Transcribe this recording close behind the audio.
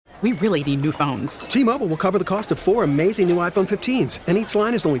We really need new phones. T-Mobile will cover the cost of 4 amazing new iPhone 15s, and each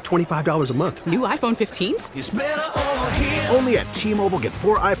line is only $25 a month. New iPhone 15s? It's better over here. Only at T-Mobile, get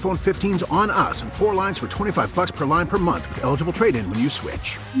 4 iPhone 15s on us and 4 lines for $25 per line per month with eligible trade-in when you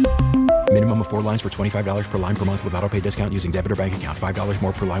switch. Minimum of 4 lines for $25 per line per month with autopay discount using debit or bank account. $5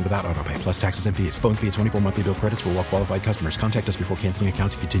 more per line without autopay, plus taxes and fees. Phone fee at 24 monthly bill credits for well-qualified customers. Contact us before canceling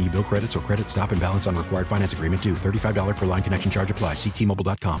account to continue bill credits or credit stop and balance on required finance agreement due. $35 per line connection charge applies. See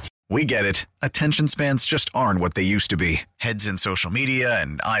T-Mobile.com. We get it. Attention spans just aren't what they used to be. Heads in social media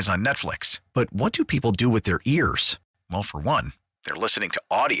and eyes on Netflix. But what do people do with their ears? Well, for one, they're listening to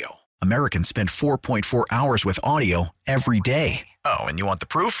audio. Americans spend 4.4 hours with audio every day. Oh, and you want the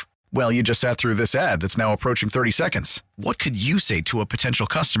proof? Well, you just sat through this ad that's now approaching 30 seconds. What could you say to a potential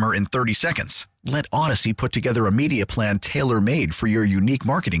customer in 30 seconds? Let Odyssey put together a media plan tailor-made for your unique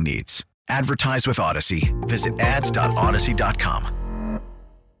marketing needs. Advertise with Odyssey. Visit ads.odyssey.com.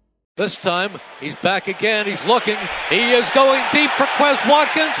 This time, he's back again. He's looking. He is going deep for Quez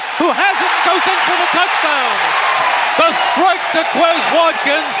Watkins, who has it and goes in for the touchdown. The strike to Quez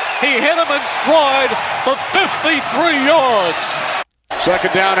Watkins. He hit him in stride for 53 yards.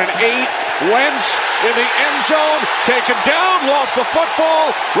 Second down and 8. Wentz in the end zone. Taken down. Lost the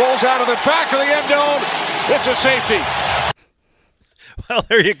football. Rolls out of the back of the end zone. It's a safety. Well,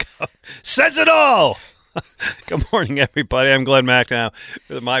 there you go. Says it all. Good morning, everybody. I'm Glenn Macnow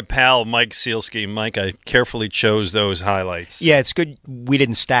with my pal Mike Sealski. Mike, I carefully chose those highlights. Yeah, it's good we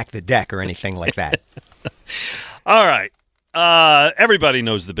didn't stack the deck or anything like that. All right. Everybody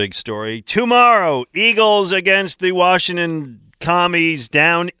knows the big story. Tomorrow, Eagles against the Washington Commies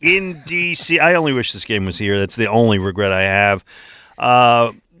down in D.C. I only wish this game was here. That's the only regret I have.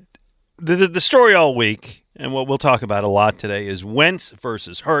 The story all week, and what we'll talk about a lot today, is Wentz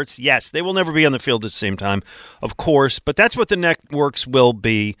versus Hurts. Yes, they will never be on the field at the same time, of course, but that's what the networks will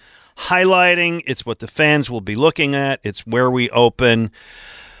be highlighting. It's what the fans will be looking at. It's where we open.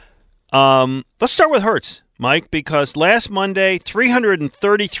 Let's start with Hurts, Mike, because last Monday,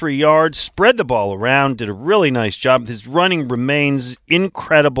 333 yards, spread the ball around, did a really nice job. His running remains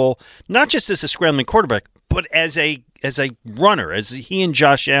incredible, not just as a scrambling quarterback, but as a runner, as he and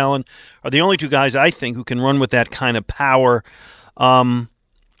Josh Allen are the only two guys, I think, who can run with that kind of power. How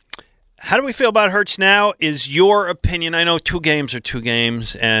do we feel about Hurts now? Is your opinion, I know 2 games are 2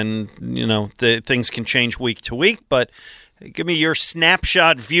 games, and, the things can change week to week, but give me your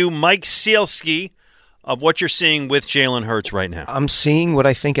snapshot view, Mike Sealski, of what you're seeing with Jalen Hurts right now. I'm seeing what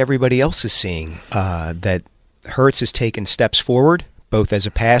I think everybody else is seeing, that Hurts has taken steps forward, both as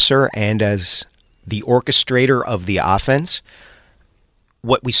a passer and as the orchestrator of the offense.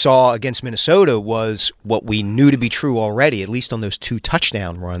 What we saw against Minnesota was what we knew to be true already, at least on those 2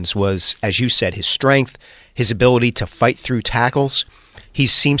 touchdown runs, was, as you said, his strength, his ability to fight through tackles. He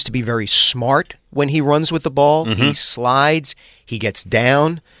seems to be very smart when he runs with the ball. Mm-hmm. He slides, he gets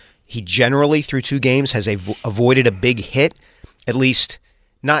down. He generally, through 2 games, has avoided a big hit, at least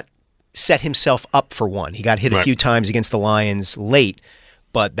not set himself up for one. He got hit a few times against the Lions late,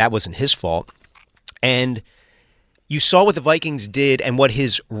 but that wasn't his fault. And you saw what the Vikings did and what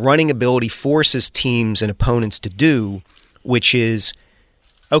his running ability forces teams and opponents to do, which is,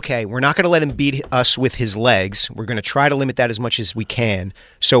 okay, we're not going to let him beat us with his legs. We're going to try to limit that as much as we can.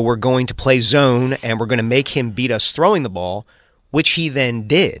 So we're going to play zone, and we're going to make him beat us throwing the ball, which he then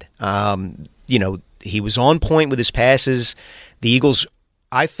did. He was on point with his passes. The Eagles,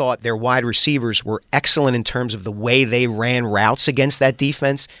 I thought their wide receivers were excellent in terms of the way they ran routes against that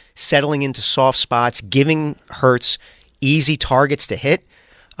defense, settling into soft spots, giving Hurts easy targets to hit.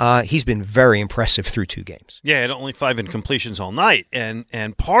 He's been very impressive through 2 games. Yeah, and only 5 incompletions all night.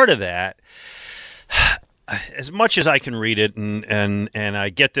 And part of that, as much as I can read it, and I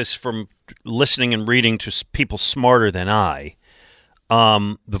get this from listening and reading to people smarter than I,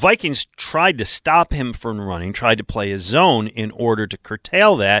 the Vikings tried to stop him from running, tried to play a zone in order to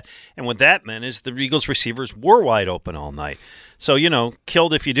curtail that. And what that meant is the Eagles receivers were wide open all night. So,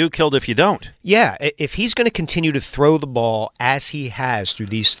 killed if you do, killed if you don't. Yeah, if he's going to continue to throw the ball as he has through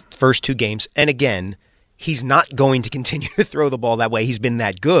these first 2 games, and again, he's not going to continue to throw the ball that way. He's been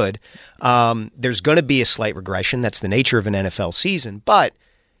that good. There's going to be a slight regression. That's the nature of an NFL season. But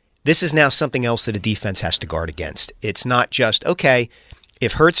this is now something else that a defense has to guard against. It's not just, okay,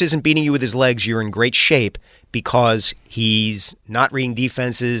 if Hurts isn't beating you with his legs, you're in great shape because he's not reading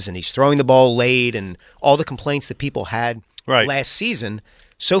defenses and he's throwing the ball late and all the complaints that people had last season.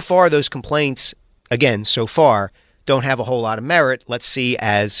 So far, those complaints, again, don't have a whole lot of merit. Let's see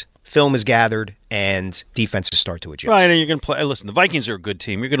as film is gathered and defenses start to adjust. Right, and you're going to play. Listen, the Vikings are a good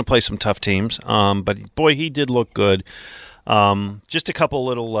team. You're going to play some tough teams. But boy, he did look good. Just a couple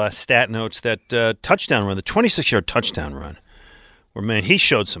little stat notes. That touchdown run, the 26-yard touchdown run, where, man, he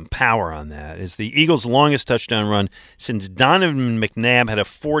showed some power on that. Is the Eagles' longest touchdown run since Donovan McNabb had a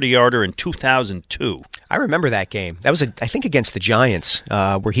 40-yarder in 2002. I remember that game. That was, I think, against the Giants,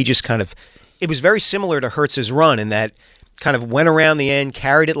 where he just kind of – it was very similar to Hurts's run in that kind of went around the end,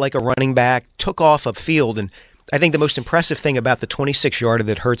 carried it like a running back, took off upfield. And I think the most impressive thing about the 26-yarder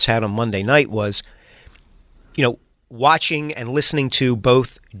that Hurts had on Monday night was, watching and listening to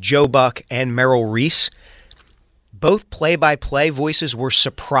both Joe Buck and Merrill Reese. Both play-by-play voices were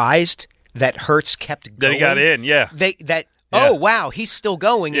surprised that Hurts kept going. That he got in, yeah. Oh, wow, he's still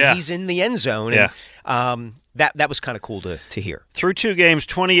going, and Yeah. he's in the end zone. Yeah. And, that was kind of cool to hear. Through 2 games,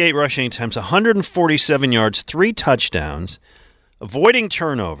 28 rushing attempts, 147 yards, 3 touchdowns, avoiding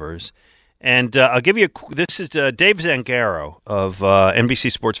turnovers. And I'll give you this is Dave Zangaro of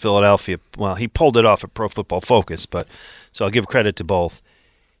NBC Sports Philadelphia. Well, he pulled it off at Pro Football Focus, so I'll give credit to both.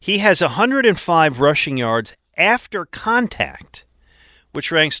 He has 105 rushing yards after contact,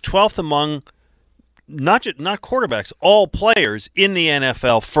 which ranks 12th among not quarterbacks, all players in the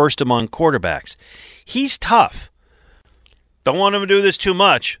NFL, first among quarterbacks. He's tough. Don't want him to do this too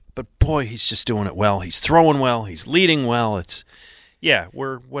much, but boy, he's just doing it well. He's throwing well. He's leading well.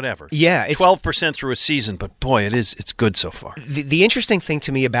 We're whatever. Yeah, it's 12% through a season, but boy, it's good so far. The interesting thing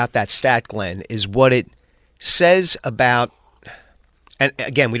to me about that stat, Glenn, is what it says about, and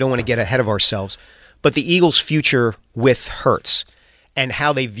again, we don't want to get ahead of ourselves, but the Eagles' future with Hurts and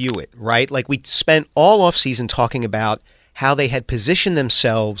how they view it, right? Like, we spent all offseason talking about how they had positioned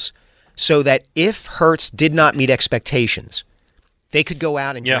themselves so that if Hurts did not meet expectations, they could go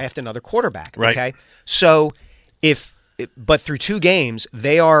out and draft another quarterback, right. Okay? So but through 2 games,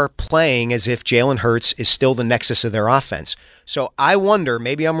 they are playing as if Jalen Hurts is still the nexus of their offense. So I wonder,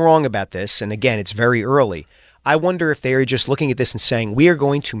 maybe I'm wrong about this, and again, it's very early. I wonder if they are just looking at this and saying, we are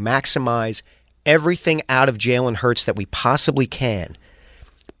going to maximize everything out of Jalen Hurts that we possibly can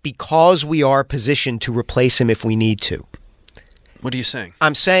because we are positioned to replace him if we need to. What are you saying?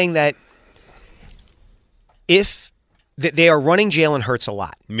 I'm saying that if they are running Jalen Hurts a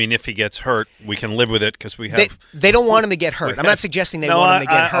lot. I mean, if he gets hurt, we can live with it because we have. They don't want him to get hurt. I'm not suggesting they want him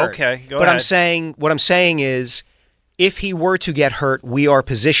to get hurt. Okay, go but ahead. What I'm saying is, if he were to get hurt, we are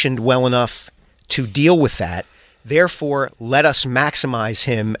positioned well enough to deal with that. Therefore, let us maximize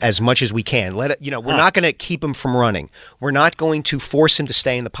him as much as we can. We're not going to keep him from running. We're not going to force him to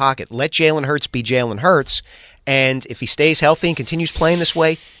stay in the pocket. Let Jalen Hurts be Jalen Hurts, and if he stays healthy and continues playing this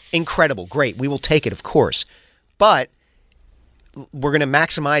way, incredible, great. We will take it, of course. But we're going to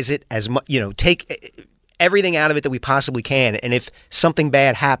maximize it as much, take everything out of it that we possibly can. And if something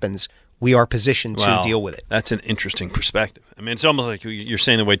bad happens, we are positioned to deal with it. That's an interesting perspective. I mean, it's almost like you're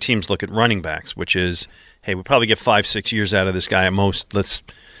saying the way teams look at running backs, which is, hey, we'll probably get 5-6 years out of this guy at most. Let's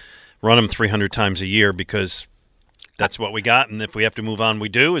run him 300 times a year because that's what we got. And if we have to move on, we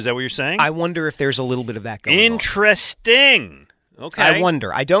do. Is that what you're saying? I wonder if there's a little bit of that going on. Interesting. Okay. I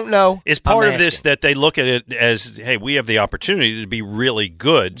wonder. I don't know. Is part of this that they look at it as, hey, we have the opportunity to be really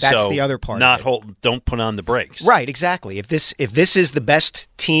good. That's so the other part. Don't put on the brakes. Right, exactly. If this is the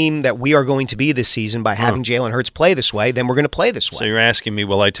best team that we are going to be this season by having Jalen Hurts play this way, then we're going to play this way. So you're asking me,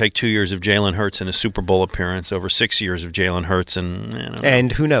 will I take 2 years of Jalen Hurts and a Super Bowl appearance over 6 years of Jalen Hurts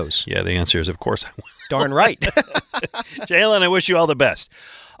and who knows? Yeah, the answer is, of course, I will. Darn right. Jalen, I wish you all the best.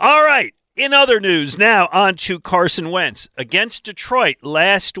 All right. In other news, now on to Carson Wentz. Against Detroit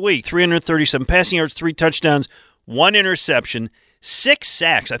last week, 337 passing yards, 3 touchdowns, 1 interception, 6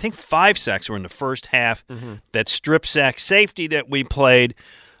 sacks. I think 5 sacks were in the first half. Mm-hmm. That strip sack safety that we played.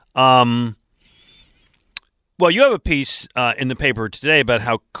 Well, you have a piece in the paper today about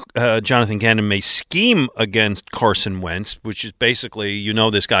how Jonathan Gannon may scheme against Carson Wentz, which is basically,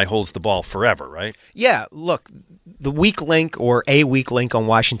 this guy holds the ball forever, right? Yeah, look, the weak link or a weak link on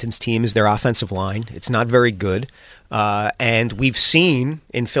Washington's team is their offensive line. It's not very good. And we've seen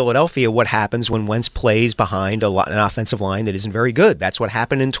in Philadelphia what happens when Wentz plays behind an offensive line that isn't very good. That's what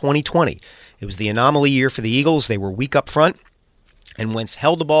happened in 2020. It was the anomaly year for the Eagles. They were weak up front, and Wentz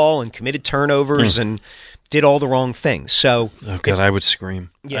held the ball and committed turnovers and did all the wrong things. So, oh God, I would scream.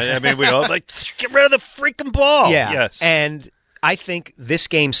 Yeah. I mean, we'd all get rid of the freaking ball. Yeah, yes. And I think this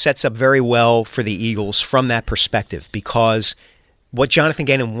game sets up very well for the Eagles from that perspective, because what Jonathan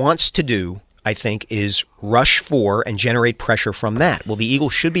Gannon wants to do, I think, is rush for and generate pressure from that. Well, the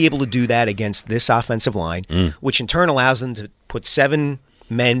Eagles should be able to do that against this offensive line, which in turn allows them to put 7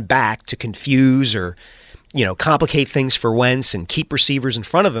 men back to confuse or complicate things for Wentz and keep receivers in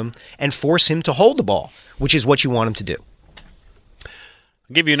front of him and force him to hold the ball, which is what you want him to do.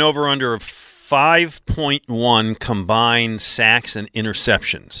 I'll give you an over-under of 5.1 combined sacks and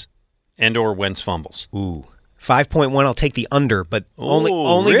interceptions and/or Wentz fumbles. Ooh. 5.1, I'll take the under, but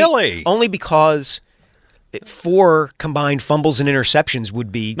only really? Only because 4 combined fumbles and interceptions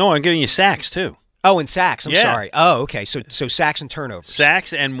would be... No, I'm giving you sacks, too. Oh, and sacks. I'm Yeah. sorry. Oh, okay. So sacks and turnovers.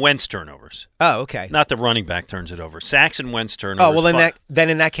 Sacks and Wentz turnovers. Oh, okay. Not the running back turns it over. Sacks and Wentz turnovers. Oh, well, then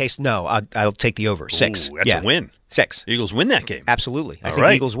in that case, no. I'll take the over. 6. Ooh, that's a win. 6. Eagles win that game. Absolutely. I All think right.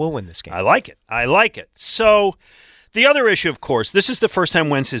 the Eagles will win this game. I like it. So the other issue, of course, this is the first time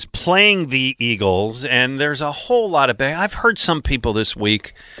Wentz is playing the Eagles, and there's a whole lot of I've heard some people this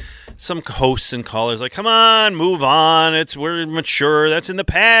week, some hosts and callers, like, come on, move on. We're mature. That's in the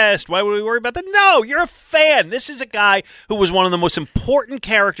past. Why would we worry about that? No, you're a fan. This is a guy who was one of the most important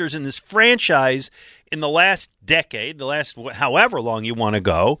characters in this franchise in the last decade, the last however long you want to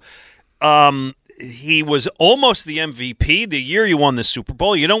go. He was almost the MVP the year you won the Super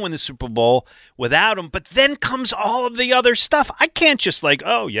Bowl. You don't win the Super Bowl without him, but then comes all of the other stuff. I can't just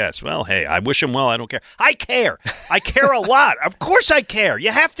oh, yes, well, hey, I wish him well. I don't care. I care. I care a lot. Of course I care. You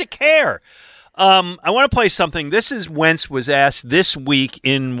have to care. I want to play something. This is Wentz was asked this week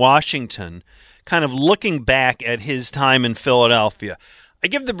in Washington, kind of looking back at his time in Philadelphia. I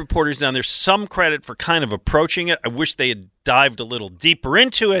give the reporters down there some credit for kind of approaching it. I wish they had dived a little deeper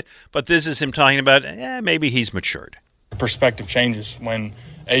into it, but this is him talking about, maybe he's matured. Perspective changes when,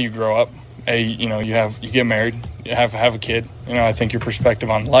 you grow up, you get married, you have a kid. I think your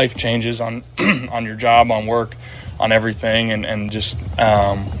perspective on life changes, on on your job, on work, on everything, and just,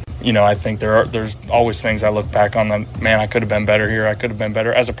 I think there's always things I look back on that, man, I could have been better here. I could have been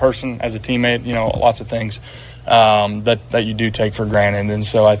better as a person, as a teammate, lots of things that you do take for granted. And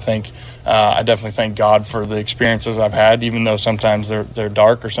so I think I definitely thank God for the experiences I've had, even though sometimes they're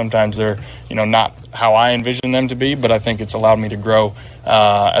dark or sometimes they're not how I envision them to be. But I think it's allowed me to grow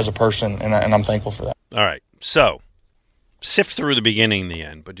as a person, and I'm thankful for that. All right, so sift through the beginning and the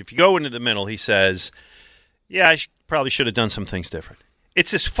end. But if you go into the middle, he says, I probably should have done some things different.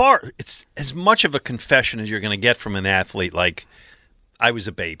 It's as much of a confession as you're going to get from an athlete like, I was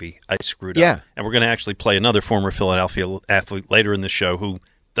a baby. I screwed up. And we're going to actually play another former Philadelphia athlete later in the show who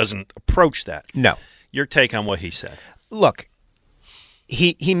doesn't approach that. No. Your take on what he said. Look,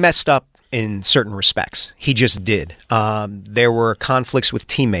 he messed up in certain respects. He just did. There were conflicts with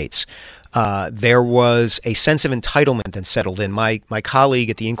teammates. There was a sense of entitlement that settled in. My colleague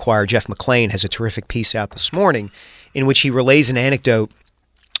at the Inquirer, Jeff McClain, has a terrific piece out this morning in which he relays an anecdote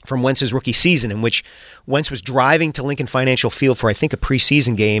from Wentz's rookie season, in which Wentz was driving to Lincoln Financial Field for, I think, a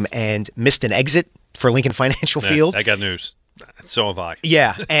preseason game and missed an exit for Lincoln Financial Field. I got news. So have I.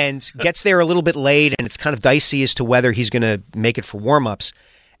 Yeah, and gets there a little bit late, and it's kind of dicey as to whether he's going to make it for warm-ups,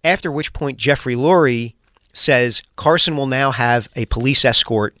 after which point Jeffrey Lurie says Carson will now have a police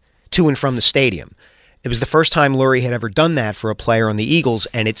escort to and from the stadium. It was the first time Lurie had ever done that for a player on the Eagles,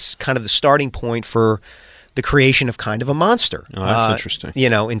 and it's kind of the starting point for the creation of kind of a monster. Oh, that's interesting.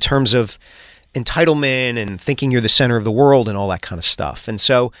 In terms of entitlement and thinking you're the center of the world and all that kind of stuff. And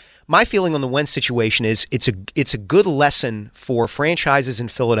so my feeling on the Wentz situation is it's a good lesson for franchises in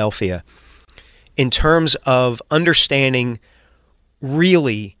Philadelphia in terms of understanding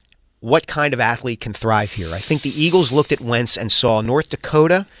really what kind of athlete can thrive here. I think the Eagles looked at Wentz and saw North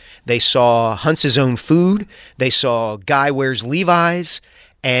Dakota. They saw hunts his own food. They saw guy wears Levi's,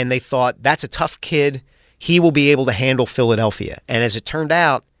 and they thought, that's a tough kid. He will be able to handle Philadelphia. And as it turned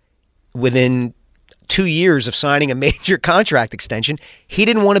out, within 2 years of signing a major contract extension, he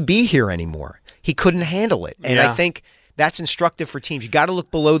didn't want to be here anymore. He couldn't handle it. And I think that's instructive for teams. You got to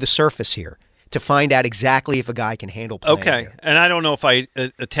look below the surface here to find out exactly if a guy can handle playing here. And I don't know if I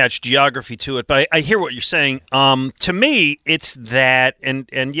attach geography to it, but I hear what you're saying. To me, it's that,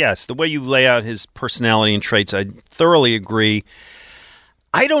 and yes, the way you lay out his personality and traits, I thoroughly agree.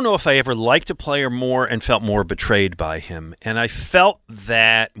 I don't know if I ever liked a player more and felt more betrayed by him. And I felt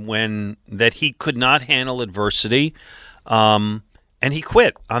that that he could not handle adversity, and he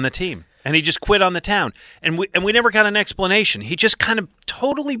quit on the team. And he just quit on the town. And we never got an explanation. He just kind of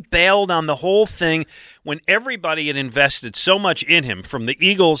totally bailed on the whole thing when everybody had invested so much in him, from the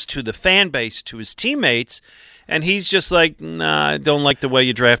Eagles to the fan base to his teammates. And he's just like, nah, I don't like the way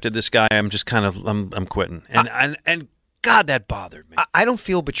you drafted this guy. I'm just kind of, I'm quitting. And God, that bothered me. I don't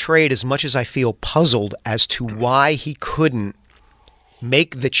feel betrayed as much as I feel puzzled as to why he couldn't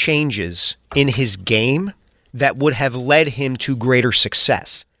make the changes in his game that would have led him to greater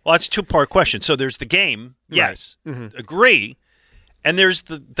success. Well, that's a two-part question. So there's the game, yes, agree, and there's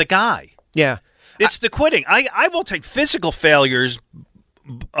the guy. Yeah. It's the quitting. I will take physical failures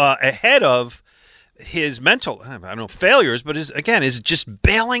ahead of his mental, I don't know, failures, but his just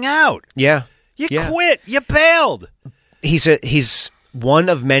bailing out. Yeah. You quit. You bailed. He's one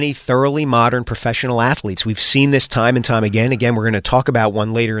of many thoroughly modern professional athletes. We've seen this time and time again. Again, we're going to talk about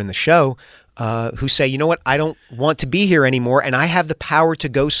one later in the show, who say, you know what, I don't want to be here anymore, and I have the power to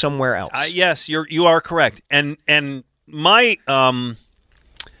go somewhere else. Yes, you are correct. And my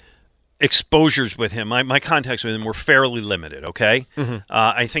exposures with him, my contacts with him were fairly limited, okay? Mm-hmm.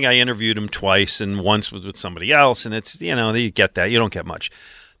 I think I interviewed him twice, and once was with somebody else, and it's, you get that. You don't get much.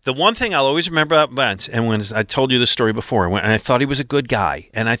 The one thing I'll always remember about Wentz, and when I told you this story before, and I thought he was a good guy,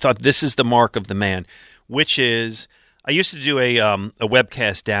 and I thought this is the mark of the man, which is I used to do a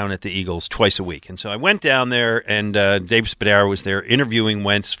webcast down at the Eagles twice a week. And so I went down there, and Dave Spadaro was there interviewing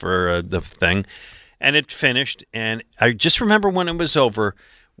Wentz for the thing, and it finished. And I just remember when it was over,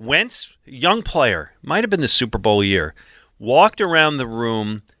 Wentz, young player, might have been the Super Bowl year, walked around the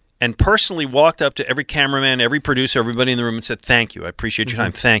room and personally walked up to every cameraman, every producer, everybody in the room and said, thank you, I appreciate your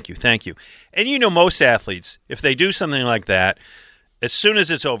time, thank you. And most athletes, if they do something like that, as soon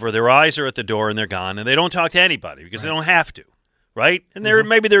as it's over, their eyes are at the door and they're gone, and they don't talk to anybody because they don't have to, right? And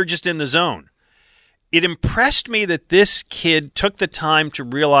maybe they're just in the zone. It impressed me that this kid took the time to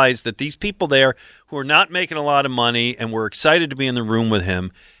realize that these people there who are not making a lot of money and were excited to be in the room with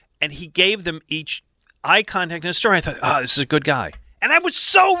him, and he gave them each eye contact and a story. I thought, this is a good guy. And I was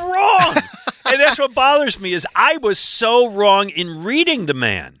so wrong. And that's what bothers me is I was so wrong in reading the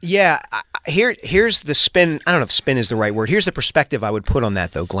man. Yeah. Here's the spin. I don't know if spin is the right word. Here's the perspective I would put on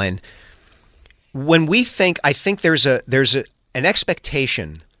that, though, Glenn. When we think, I think there's an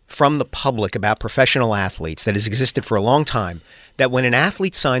expectation from the public about professional athletes that has existed for a long time, that when an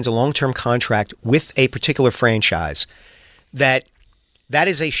athlete signs a long-term contract with a particular franchise, that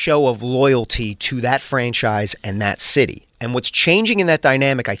is a show of loyalty to that franchise and that city. And what's changing in that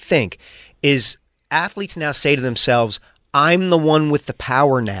dynamic, I think, is athletes now say to themselves, I'm the one with the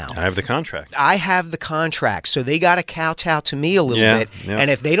power now. I have the contract. I have the contract. So they got to kowtow to me a little bit. Yeah. And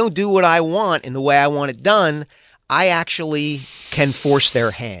if they don't do what I want in the way I want it done, I actually can force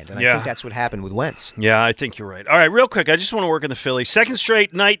their hand. And I think that's what happened with Wentz. Yeah, I think you're right. All right, real quick, I just want to work on the Phillies. Second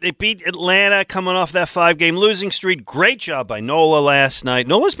straight night, they beat Atlanta, coming off that 5-game losing streak. Great job by Nola last night.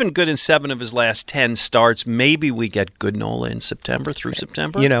 Nola's been good in 7 of his last 10 starts. Maybe we get good Nola in September, through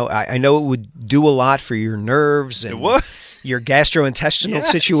September. I know it would do a lot for your nerves and your gastrointestinal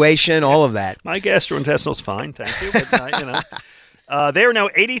situation, all of that. My gastrointestinal's fine, thank you. But, they are now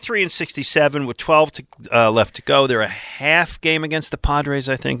 83-67 with 12 left to go. They're a half game against the Padres,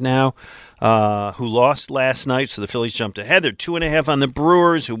 I think, now, who lost last night. So the Phillies jumped ahead. They're 2.5 on the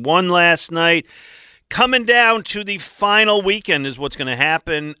Brewers, who won last night. Coming down to the final weekend is what's going to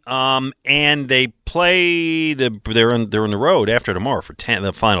happen, and they play they're on the road after tomorrow for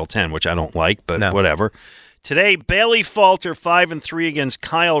the final 10, which I don't like, but whatever. Today, Bailey Falter 5-3 against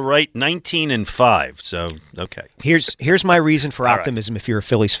Kyle Wright 19-5. So, okay. Here's my reason for optimism if you're a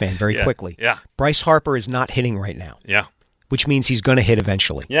Phillies fan, very quickly. Yeah. Bryce Harper is not hitting right now. Yeah. Which means he's going to hit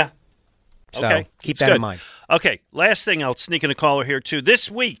eventually. Yeah. So okay. Keep that in mind. Okay, last thing, I'll sneak in a caller here, too.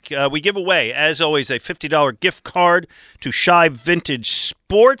 This week, we give away, as always, a $50 gift card to Shibe Vintage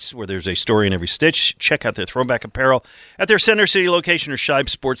Sports, where there's a story in every stitch. Check out their throwback apparel at their Center City location or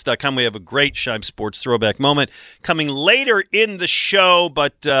shibesports.com. We have a great Shibe Sports throwback moment coming later in the show,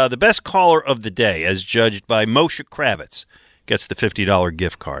 but the best caller of the day, as judged by Moshe Kravitz, gets the $50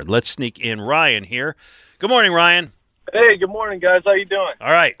 gift card. Let's sneak in Ryan here. Good morning, Ryan. Hey, good morning, guys. How you doing?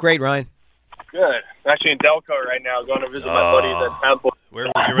 All right. Great, Ryan. Good. I'm actually in Delco right now, going to visit my buddies at Temple. Where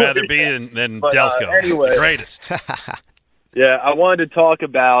would you rather be than Delco? Anyway. The greatest. Yeah, I wanted to talk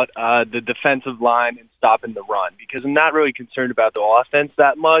about the defensive line and stopping the run, because I'm not really concerned about the offense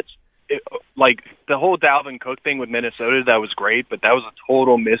that much. Like, the whole Dalvin Cook thing with Minnesota, that was great, but that was a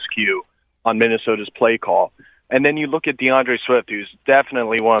total miscue on Minnesota's play call. And then you look at DeAndre Swift, who's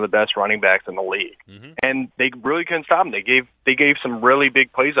definitely one of the best running backs in the league. Mm-hmm. And they really couldn't stop him. They gave some really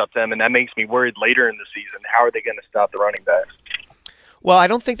big plays up to him, and that makes me worried later in the season. How are they going to stop the running backs? Well, I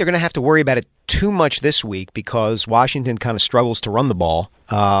don't think they're going to have to worry about it too much this week, because Washington kind of struggles to run the ball.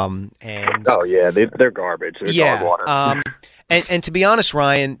 They're garbage. They're dog water. And to be honest,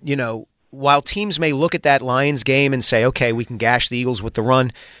 Ryan, while teams may look at that Lions game and say, okay, we can gash the Eagles with the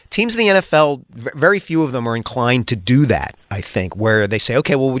run, teams in the NFL, very few of them are inclined to do that, I think, where they say,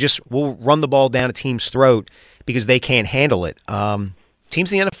 okay, well, we'll run the ball down a team's throat because they can't handle it.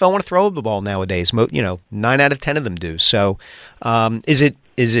 Teams in the NFL want to throw the ball nowadays. 9 out of 10 of them do. So is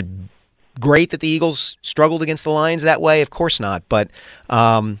it great that the Eagles struggled against the Lions that way? Of course not. But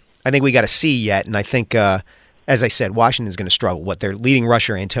I think we got to see yet, and I think as I said, Washington's going to struggle. Their leading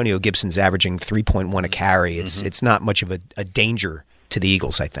rusher, Antonio Gibson's averaging 3.1 a carry. It's not much of a danger to the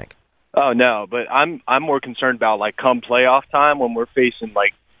Eagles, I think. Oh no, but I'm more concerned about like come playoff time when we're facing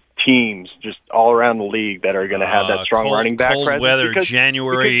like teams just all around the league that are going to have that strong running back cold presence. Weather,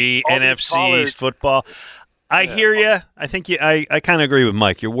 January, NFC East football. I hear you. I think I kind of agree with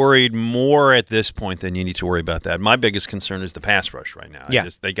Mike. You're worried more at this point than you need to worry about that. My biggest concern is the pass rush right now. Yeah.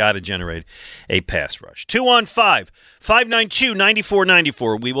 They got to generate a pass rush.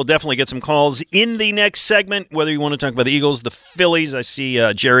 215-592-9494. We will definitely get some calls in the next segment, whether you want to talk about the Eagles, the Phillies. I see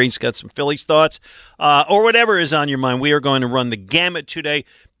Jerry's got some Phillies thoughts, or whatever is on your mind. We are going to run the gamut today.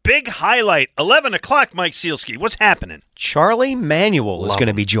 Big highlight, 11 o'clock, Mike Sealski. What's happening? Charlie Manuel is going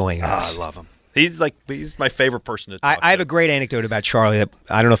to be joining us. I love him. He's my favorite person to talk to. I have a great anecdote about Charlie. That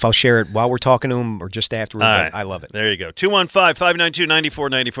I don't know if I'll share it while we're talking to him or just afterward, but I love it. There you go.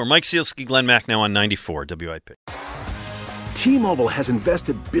 215-592-9494. Mike Sealski, Glenn Mack now on 94 WIP. T-Mobile has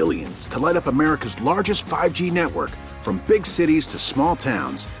invested billions to light up America's largest 5G network, from big cities to small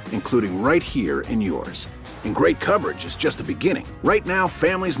towns, including right here in yours. And great coverage is just the beginning. Right now,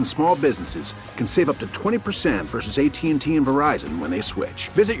 families and small businesses can save up to 20% versus AT&T and Verizon when they switch.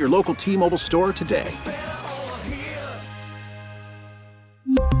 Visit your local T-Mobile store today.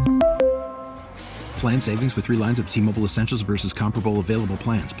 Plan savings with 3 lines of T-Mobile Essentials versus comparable available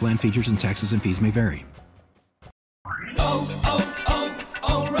plans. Plan features and taxes and fees may vary.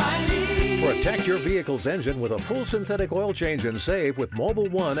 Protect your vehicle's engine with a full synthetic oil change and save with Mobil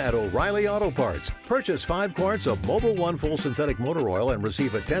 1 at O'Reilly Auto Parts. Purchase 5 quarts of Mobil 1 full synthetic motor oil and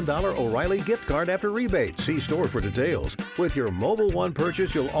receive a $10 O'Reilly gift card after rebate. See store for details. With your Mobil 1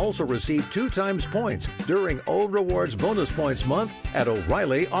 purchase, you'll also receive 2 times points during O Rewards Bonus Points Month at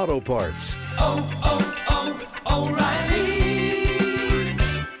O'Reilly Auto Parts. O'Reilly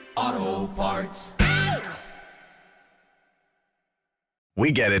Auto Parts.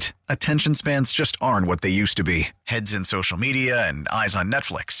 We get it. Attention spans just aren't what they used to be. Heads in social media and eyes on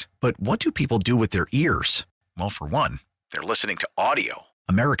Netflix. But what do people do with their ears? Well, for one, they're listening to audio.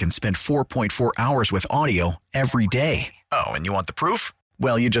 Americans spend 4.4 hours with audio every day. Oh, and you want the proof?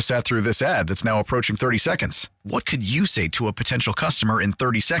 Well, you just sat through this ad that's now approaching 30 seconds. What could you say to a potential customer in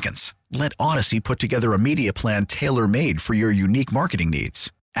 30 seconds? Let Odyssey put together a media plan tailor-made for your unique marketing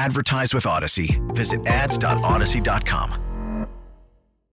needs. Advertise with Odyssey. Visit ads.odyssey.com.